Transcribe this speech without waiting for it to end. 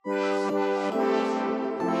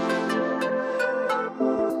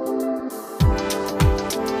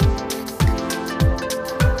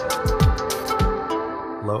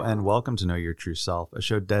welcome to Know Your True Self, a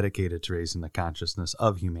show dedicated to raising the consciousness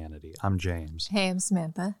of humanity. I'm James. Hey, I'm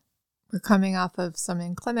Samantha. We're coming off of some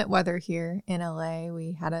inclement weather here in LA.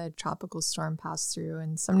 We had a tropical storm pass through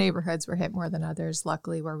and some neighborhoods were hit more than others.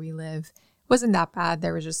 Luckily, where we live, it wasn't that bad.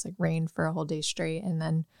 There was just like rain for a whole day straight. And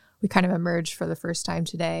then we kind of emerged for the first time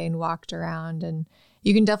today and walked around, and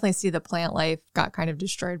you can definitely see the plant life got kind of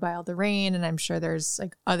destroyed by all the rain. And I'm sure there's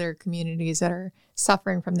like other communities that are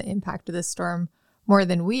suffering from the impact of this storm more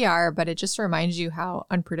than we are, but it just reminds you how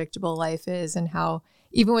unpredictable life is and how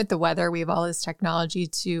even with the weather, we have all this technology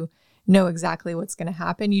to know exactly what's going to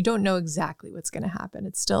happen. You don't know exactly what's going to happen.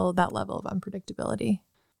 It's still that level of unpredictability.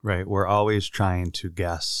 Right. We're always trying to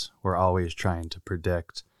guess. We're always trying to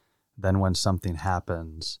predict. Then when something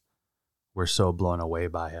happens, we're so blown away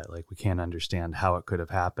by it. Like we can't understand how it could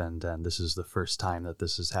have happened. And this is the first time that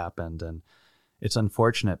this has happened. And it's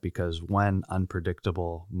unfortunate because when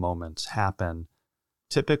unpredictable moments happen,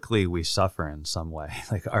 typically we suffer in some way.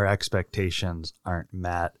 Like our expectations aren't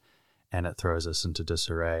met and it throws us into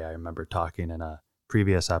disarray. I remember talking in a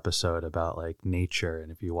previous episode about like nature.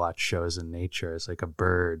 And if you watch shows in nature, it's like a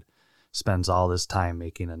bird spends all this time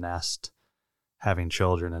making a nest, having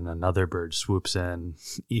children, and another bird swoops in,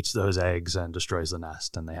 eats those eggs and destroys the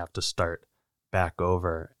nest. And they have to start back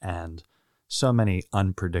over. And so many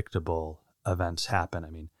unpredictable events happen. I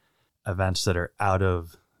mean, events that are out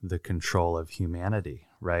of the control of humanity,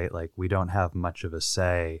 right? Like we don't have much of a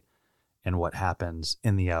say in what happens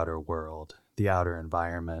in the outer world, the outer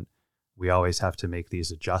environment. We always have to make these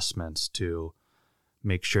adjustments to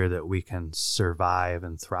make sure that we can survive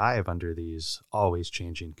and thrive under these always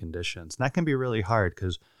changing conditions. And that can be really hard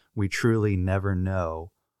because we truly never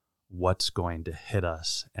know what's going to hit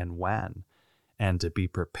us and when. And to be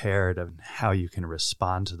prepared of how you can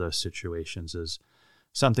respond to those situations is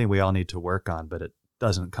something we all need to work on, but it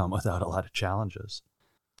doesn't come without a lot of challenges.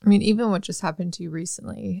 I mean, even what just happened to you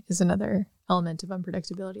recently is another element of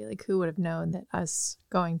unpredictability. Like who would have known that us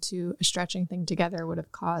going to a stretching thing together would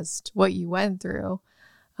have caused what you went through?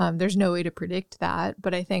 There's no way to predict that.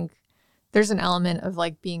 But I think there's an element of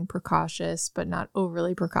like being precautious, but not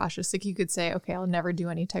overly precautious. Like you could say, okay, I'll never do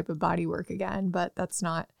any type of body work again, but that's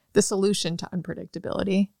not the solution to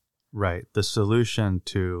unpredictability. Right. The solution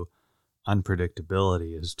to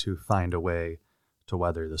unpredictability is to find a way to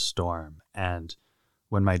weather the storm. And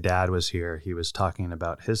when my dad was here, he was talking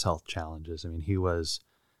about his health challenges. I mean, he was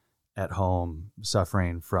at home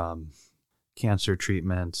suffering from cancer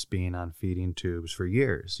treatments, being on feeding tubes for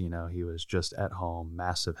years. You know, he was just at home,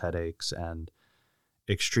 massive headaches and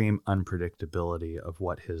extreme unpredictability of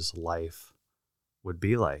what his life would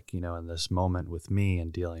be like, you know, in this moment with me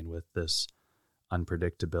and dealing with this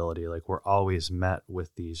unpredictability. Like we're always met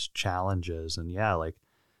with these challenges. And yeah, like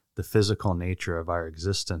the physical nature of our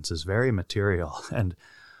existence is very material, and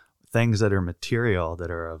things that are material,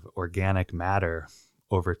 that are of organic matter,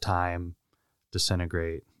 over time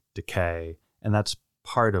disintegrate, decay, and that's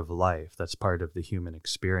part of life. That's part of the human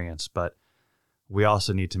experience. But we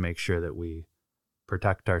also need to make sure that we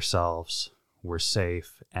protect ourselves, we're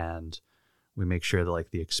safe, and we make sure that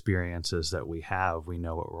like the experiences that we have, we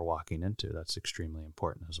know what we're walking into. That's extremely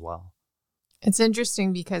important as well. It's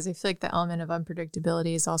interesting because I feel like the element of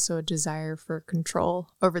unpredictability is also a desire for control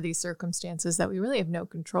over these circumstances that we really have no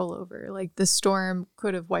control over. Like the storm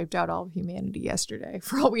could have wiped out all of humanity yesterday.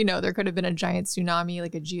 For all we know, there could have been a giant tsunami,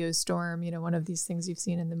 like a geostorm, you know, one of these things you've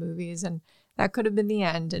seen in the movies. And that could have been the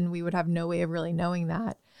end. And we would have no way of really knowing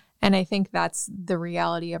that. And I think that's the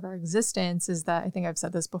reality of our existence, is that, I think I've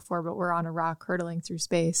said this before, but we're on a rock hurtling through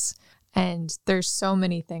space. And there's so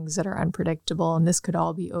many things that are unpredictable, and this could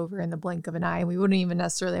all be over in the blink of an eye. And we wouldn't even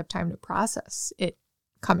necessarily have time to process it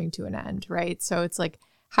coming to an end, right? So it's like,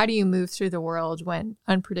 how do you move through the world when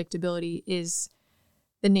unpredictability is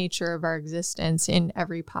the nature of our existence in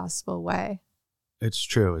every possible way? It's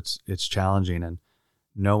true. It's challenging. And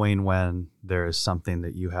knowing when there is something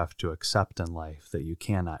that you have to accept in life that you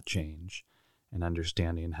cannot change, and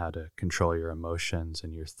understanding how to control your emotions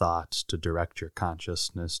and your thoughts to direct your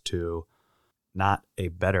consciousness to not a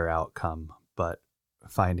better outcome, but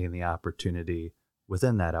finding the opportunity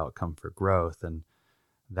within that outcome for growth. And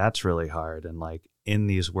that's really hard. And like in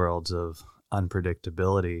these worlds of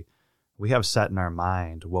unpredictability, we have set in our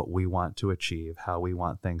mind what we want to achieve, how we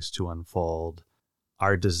want things to unfold,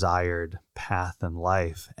 our desired path in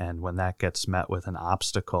life. And when that gets met with an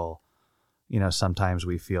obstacle, you know, sometimes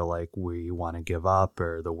we feel like we want to give up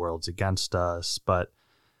or the world's against us, but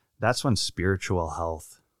that's when spiritual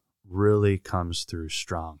health really comes through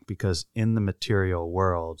strong, because in the material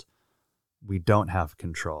world, we don't have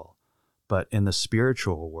control. But in the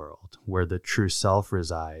spiritual world, where the true self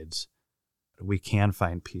resides, we can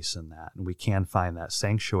find peace in that, and we can find that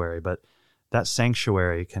sanctuary. But that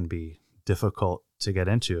sanctuary can be difficult to get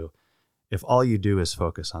into if all you do is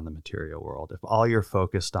focus on the material world. If all you're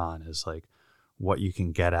focused on is like what you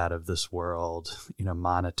can get out of this world,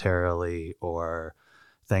 monetarily, or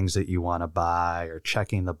things that you want to buy, or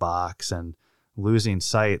checking the box, and losing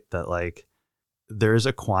sight that like there's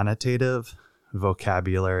a quantitative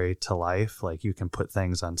vocabulary to life. Like you can put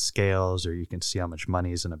things on scales, or you can see how much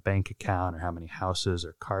money is in a bank account, or how many houses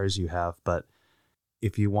or cars you have. But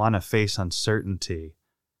if you want to face uncertainty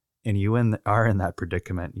and you are in that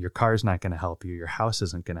predicament, your car's not going to help you. Your house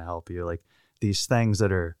isn't going to help you. Like these things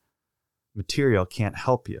that are material can't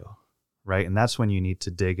help you, right? And that's when you need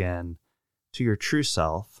to dig in to your true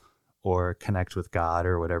self, or connect with God,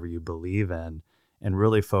 or whatever you believe in, and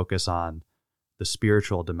really focus on the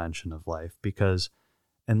spiritual dimension of life. Because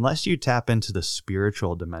unless you tap into the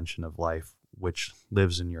spiritual dimension of life, which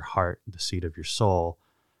lives in your heart, the seat of your soul,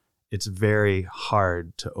 it's very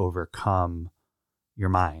hard to overcome your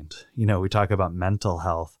mind. We talk about mental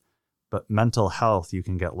health, but mental health, you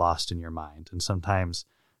can get lost in your mind. And sometimes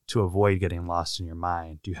to avoid getting lost in your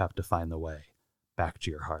mind, you have to find the way back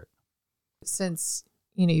to your heart. Since,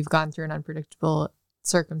 you've gone through an unpredictable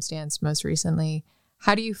circumstance most recently,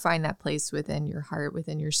 how do you find that place within your heart,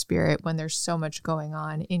 within your spirit, when there's so much going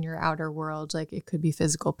on in your outer world? Like it could be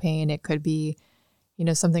physical pain. It could be,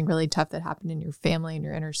 something really tough that happened in your family, in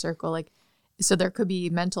your inner circle. Like, so there could be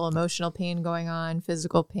mental, emotional pain going on,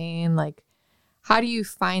 physical pain. Like, how do you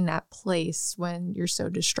find that place when you're so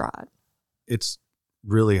distraught? It's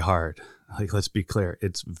really hard. Like, let's be clear.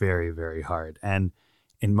 It's very, very hard. And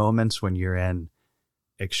in moments when you're in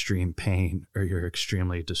extreme pain, or you're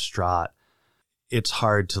extremely distraught, it's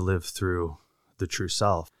hard to live through the true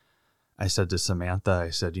self. I said to Samantha, I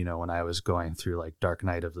said, when I was going through like dark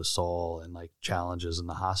night of the soul and like challenges in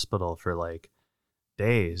the hospital for like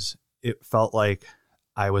days, it felt like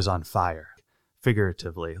I was on fire,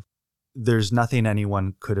 figuratively. There's nothing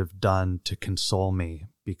anyone could have done to console me,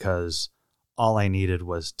 because all I needed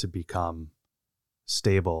was to become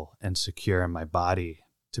stable and secure in my body,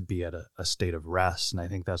 to be at a state of rest. And I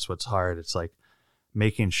think that's what's hard. It's like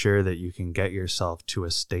making sure that you can get yourself to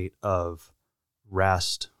a state of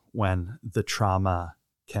rest when the trauma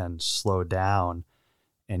can slow down,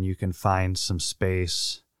 and you can find some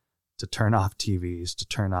space to turn off TVs, to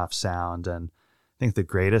turn off sound. And I think the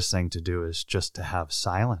greatest thing to do is just to have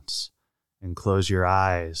silence and close your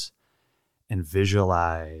eyes and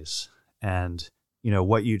visualize. And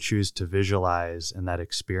what you choose to visualize in that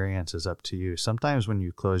experience is up to you. Sometimes when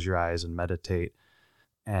you close your eyes and meditate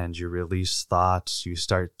and you release thoughts, you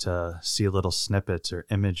start to see little snippets or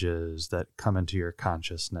images that come into your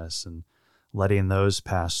consciousness, and letting those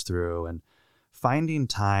pass through, and finding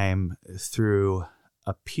time through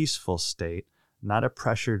a peaceful state, not a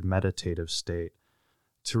pressured meditative state,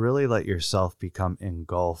 to really let yourself become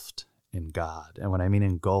engulfed in God. And what I mean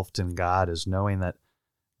engulfed in God is knowing that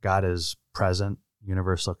God is present.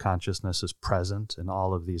 Universal consciousness is present in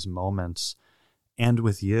all of these moments and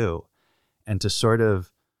with you. And to sort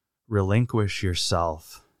of relinquish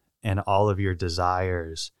yourself and all of your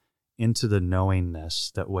desires into the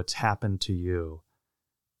knowingness that what's happened to you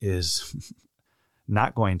is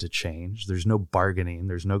not going to change. There's no bargaining.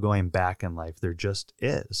 There's no going back in life. There just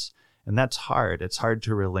is. And that's hard. It's hard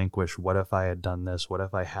to relinquish. What if I had done this? What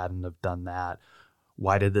if I hadn't have done that?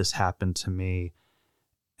 Why did this happen to me?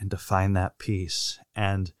 And to find that peace.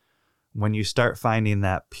 And when you start finding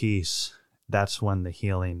that peace, that's when the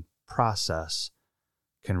healing process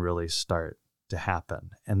can really start to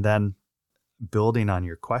happen. And then building on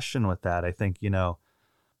your question with that, I think,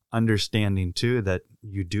 understanding too that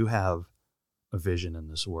you do have a vision in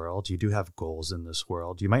this world. You do have goals in this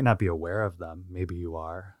world. You might not be aware of them. Maybe you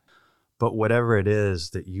are. But whatever it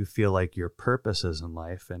is that you feel like your purpose is in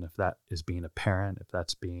life, and if that is being a parent, if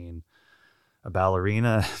that's being a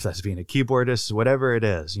ballerina, if that's being a keyboardist, whatever it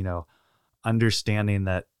is, understanding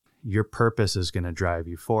that your purpose is going to drive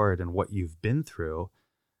you forward, and what you've been through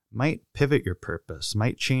might pivot your purpose,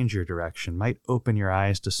 might change your direction, might open your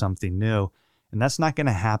eyes to something new. And that's not going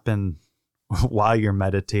to happen while you're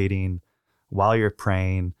meditating, while you're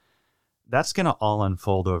praying. That's going to all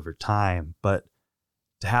unfold over time. But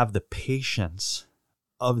to have the patience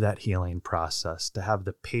of that healing process, to have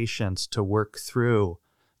the patience to work through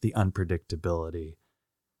the unpredictability,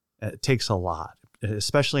 it takes a lot,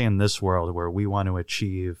 especially in this world where we want to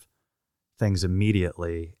achieve things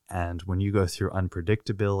immediately. And when you go through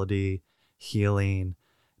unpredictability, healing,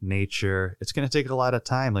 nature, it's going to take a lot of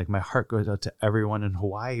time. Like, my heart goes out to everyone in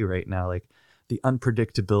Hawaii right now. Like, the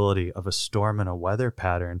unpredictability of a storm and a weather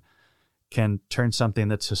pattern can turn something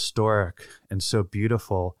that's historic and so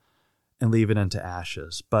beautiful and leave it into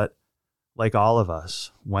ashes. But like all of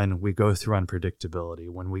us, when we go through unpredictability,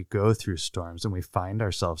 when we go through storms and we find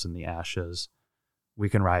ourselves in the ashes, we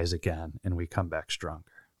can rise again and we come back stronger.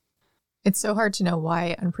 It's so hard to know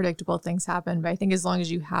why unpredictable things happen, but I think as long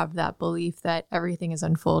as you have that belief that everything is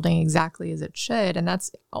unfolding exactly as it should, and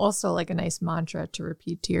that's also like a nice mantra to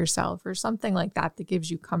repeat to yourself or something like that that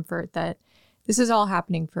gives you comfort that this is all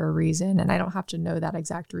happening for a reason, and I don't have to know that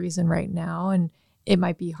exact reason right now, and it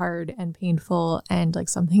might be hard and painful and like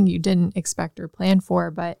something you didn't expect or plan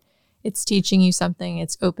for, but it's teaching you something,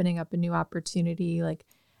 it's opening up a new opportunity, like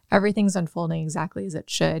everything's unfolding exactly as it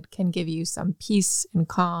should, can give you some peace and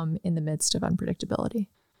calm in the midst of unpredictability.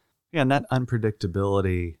 Yeah, and that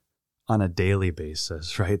unpredictability on a daily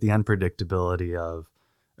basis, right? The unpredictability of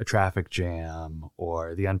a traffic jam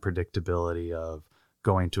or the unpredictability of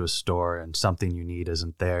going to a store and something you need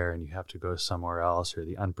isn't there and you have to go somewhere else, or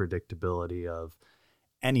the unpredictability of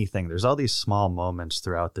anything. There's all these small moments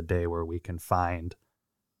throughout the day where we can find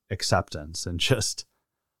acceptance and just,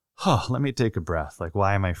 let me take a breath. Like,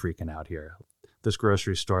 why am I freaking out here? This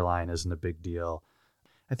grocery store line isn't a big deal.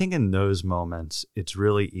 I think in those moments, it's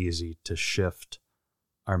really easy to shift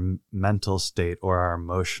our mental state or our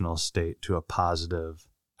emotional state to a positive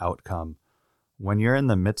outcome. When you're in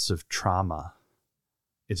the midst of trauma,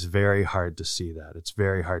 it's very hard to see that. It's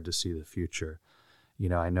very hard to see the future. You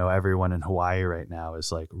know, I know everyone in Hawaii right now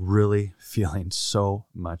is like really feeling so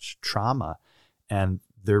much trauma, and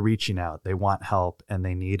they're reaching out. They want help and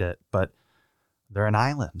they need it, but they're an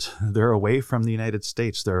island. They're away from the United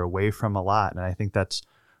States. They're away from a lot. And I think that's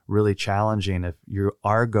really challenging if you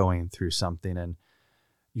are going through something and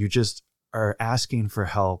you just are asking for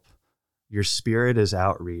help. Your spirit is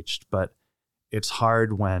outreached, but it's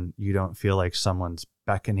hard when you don't feel like someone's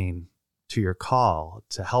beckoning to your call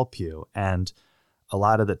to help you. And a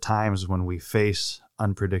lot of the times when we face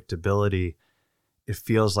unpredictability, it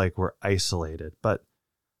feels like we're isolated. But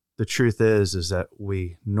the truth is that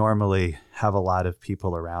we normally have a lot of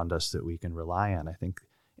people around us that we can rely on. I think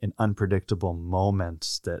in unpredictable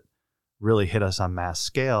moments that really hit us on mass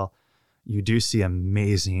scale, you do see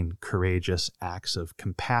amazing, courageous acts of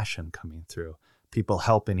compassion coming through, people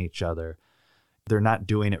helping each other. They're not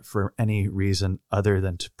doing it for any reason other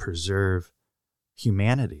than to preserve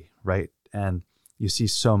humanity, right? And you see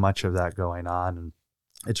so much of that going on. And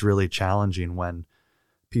it's really challenging when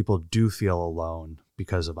people do feel alone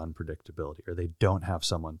because of unpredictability, or they don't have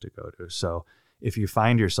someone to go to. So if you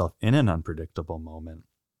find yourself in an unpredictable moment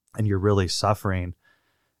and you're really suffering,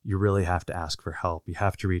 you really have to ask for help. You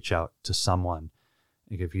have to reach out to someone.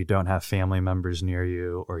 Like if you don't have family members near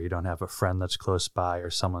you, or you don't have a friend that's close by or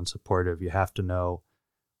someone supportive, you have to know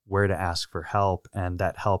where to ask for help. And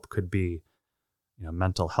that help could be,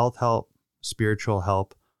 mental health help, spiritual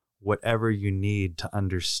help, whatever you need to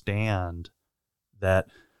understand that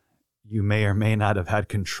you may or may not have had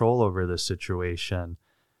control over the situation.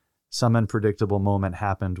 Some unpredictable moment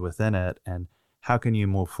happened within it. And how can you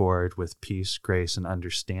move forward with peace, grace, and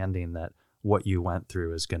understanding that what you went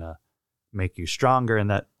through is going to make you stronger, and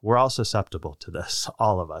that we're all susceptible to this,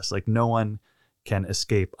 all of us. Like no one can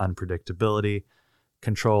escape unpredictability.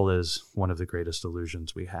 Control is one of the greatest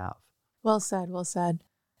illusions we have. Well said, well said.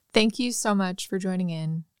 Thank you so much for joining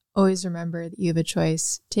in. Always remember that you have a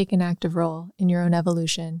choice. Take an active role in your own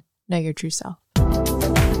evolution. Know your true self.